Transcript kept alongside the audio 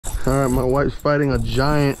All right, my wife's fighting a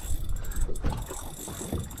giant.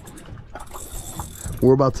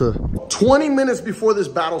 We're about to... 20 minutes before this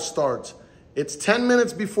battle starts, it's 10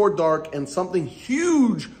 minutes before dark, and something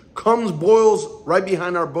huge boils right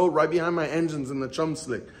behind our boat, right behind my engines in the chum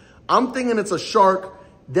slick. I'm thinking it's a shark.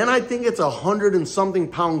 Then I think it's 100 and something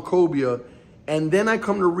pound cobia. And then I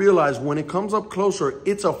come to realize when it comes up closer,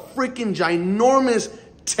 it's a freaking ginormous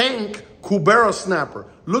tank Cubera Snapper.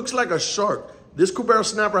 Looks like a shark. This Cubera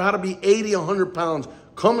Snapper had to be 80, 100 pounds,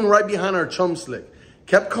 coming right behind our chum slick.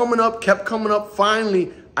 Kept coming up.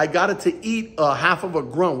 Finally, I got it to eat half of a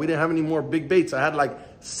grunt. We didn't have any more big baits. I had like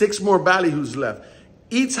 6 more Valleyhoos left.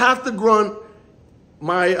 Eats half the grunt.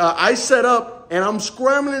 I set up and I'm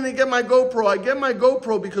scrambling to get my GoPro. I get my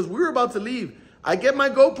GoPro because we were about to leave. I get my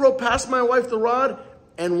GoPro, pass my wife the rod,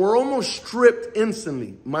 and we're almost stripped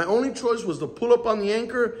instantly. My only choice was to pull up on the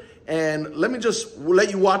anchor, and let me just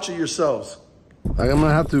let you watch it yourselves. I'm gonna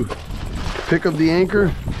have to pick up the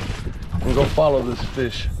anchor and go follow this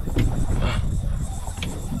fish.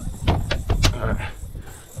 All right.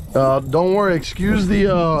 Don't worry, excuse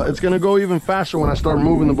the, it's gonna go even faster when I start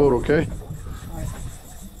moving the boat, okay?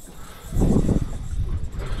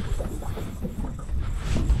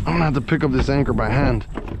 I'm gonna have to pick up this anchor by hand.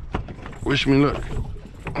 Wish me luck.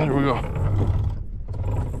 There we go.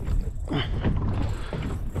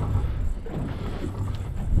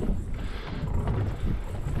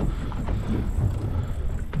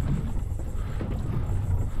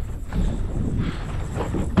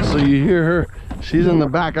 So you hear her, she's in the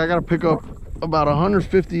back. I gotta pick up about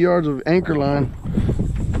 150 yards of anchor line.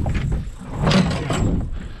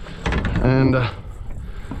 And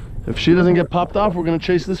if she doesn't get popped off, we're gonna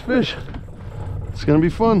chase this fish. It's gonna be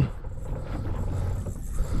fun.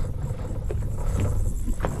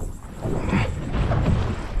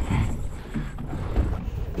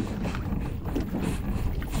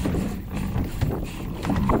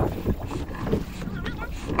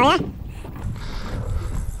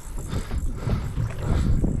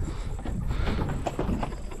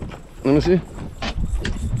 Let me see.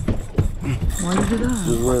 Why did you do that?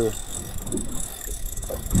 Just wear it.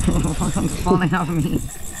 It's falling off me.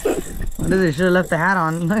 What is it? Should have left the hat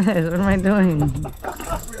on. Look at this. What am I doing?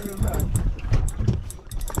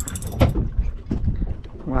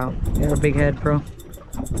 Wow, you have a big head, bro.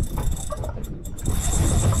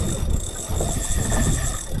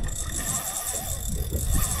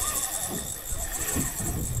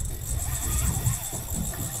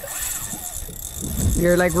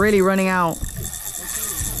 You're like really running out.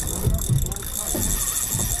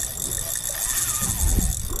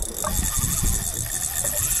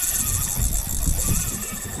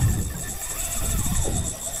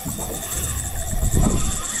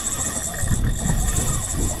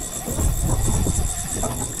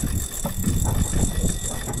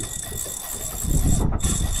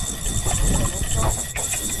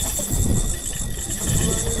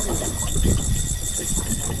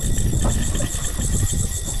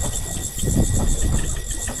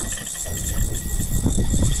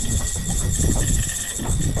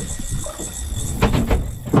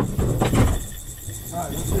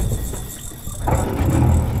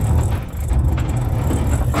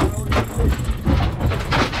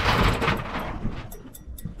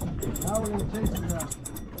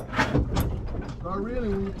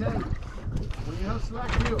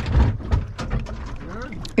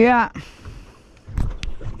 Yeah.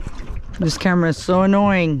 This camera is so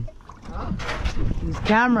annoying. Huh? This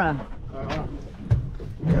camera. I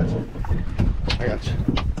got you. I got you.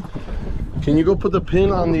 Can you go put the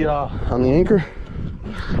pin on the anchor?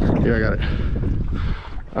 Here, I got it.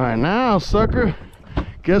 All right, now, sucker.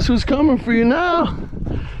 Guess who's coming for you now?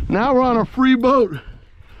 Now we're on a free boat.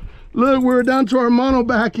 Look, we're down to our mono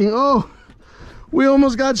backing. Oh, we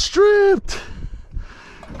almost got stripped.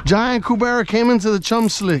 Giant Cubera came into the chum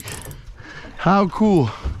slick. How cool.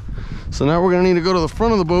 So now we're gonna need to go to the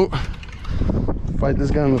front of the boat, fight this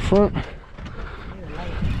guy in the front.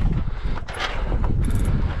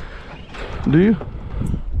 Do you?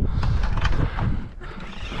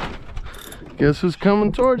 Guess who's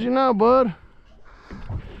coming towards you now, bud?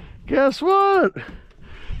 Guess what?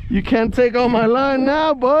 You can't take all my line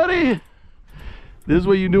now, buddy. This is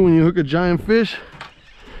what you do when you hook a giant fish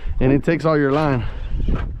and it takes all your line.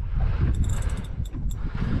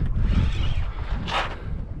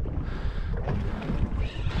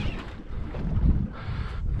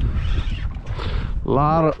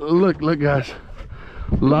 Look guys,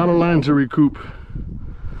 a lot of line to recoup.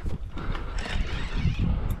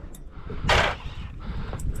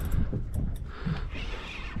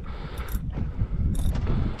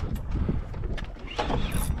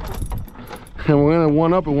 and we're gonna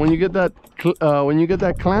one up it. When you get that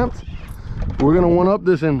clamped, we're gonna one up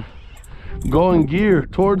this and go in gear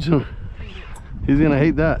towards him. He's gonna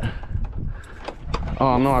hate that.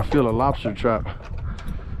 Oh no, I feel a lobster trap.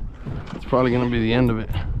 It's probably gonna be the end of it.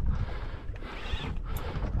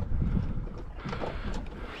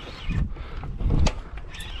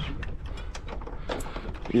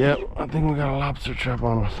 Yep, I think we got a lobster trap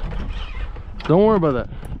on us. Don't worry about that.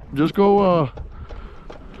 Just go,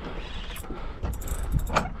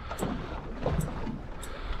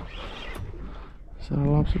 is that a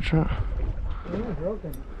lobster trap? It's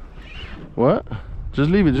broken. What? Just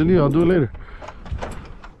leave it, I'll do it later.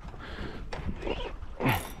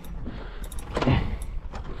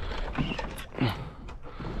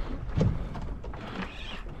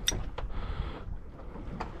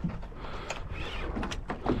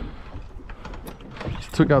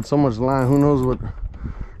 Took out so much line, who knows what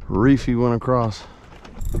reef he went across.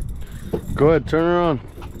 Go ahead, turn her on.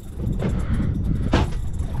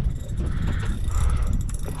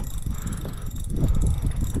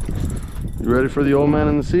 You ready for the old man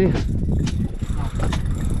in the sea?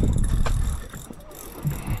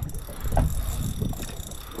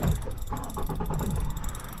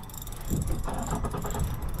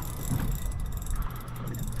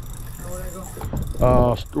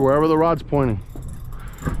 Wherever the rod's pointing.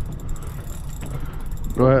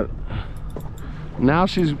 Go ahead. Now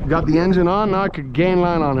she's got the engine on. Now I could gain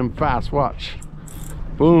line on him fast. Watch.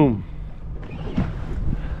 Boom.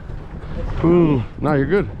 Boom. Now you're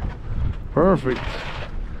good. Perfect.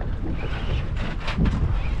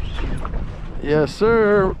 Yes,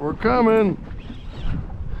 sir. We're coming.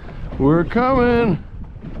 We're coming.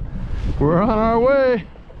 We're on our way.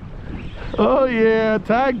 Oh, yeah.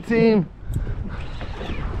 Tag team.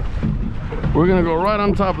 We're going to go right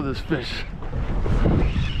on top of this fish.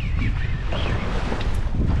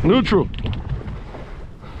 Neutral.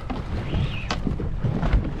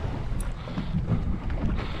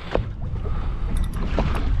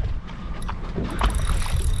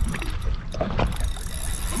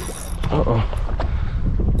 Uh-oh.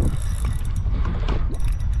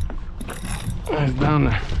 It's down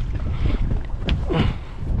there.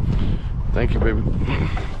 Thank you, baby.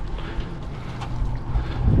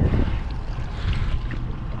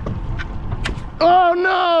 Oh,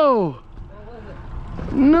 no!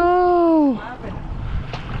 No!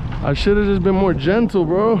 I should have just been more gentle,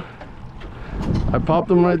 bro. I popped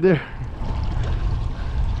him right there.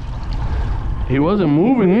 He wasn't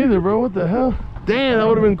moving either, bro. What the hell? Damn, that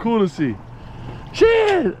would have been cool to see.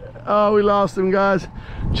 Shit! Oh, we lost him, guys.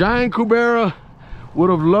 Giant Cubera. Would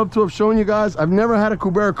have loved to have shown you guys. I've never had a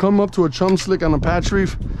Cubera come up to a chum slick on a patch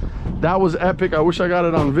reef. That was epic. I wish I got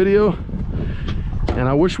it on video. And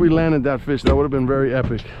I wish we landed that fish. That would have been very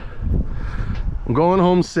epic. I'm going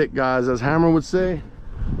home sick, guys, as Hammer would say.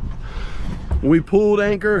 We pulled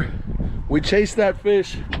anchor. We chased that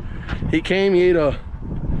fish. He came, he ate a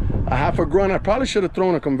half a grunt. I probably should have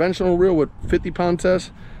thrown a conventional reel with 50-pound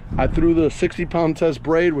test. I threw the 60-pound test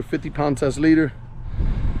braid with 50-pound test leader.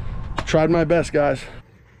 Tried my best, guys.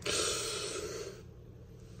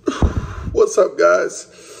 What's up,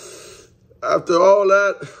 guys? After all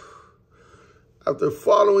that, after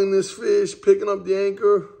following this fish, picking up the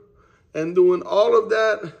anchor, and doing all of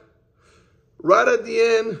that, right at the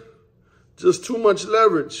end, just too much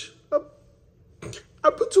leverage. I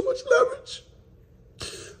put too much leverage.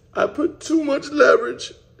 I put too much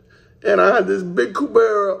leverage. And I had this big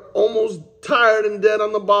Cubera, almost tired and dead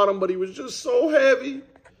on the bottom, but he was just so heavy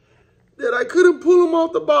that I couldn't pull him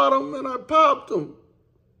off the bottom, and I popped him.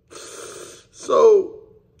 So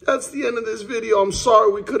that's the end of this video. I'm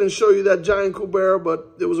sorry we couldn't show you that giant Cubera,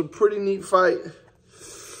 but it was a pretty neat fight.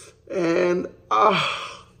 And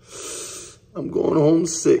I'm going home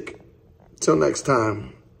sick. Till next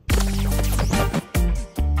time.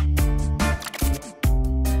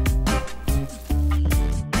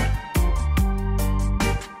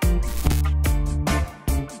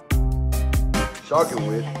 Sharking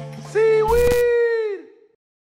with seaweed.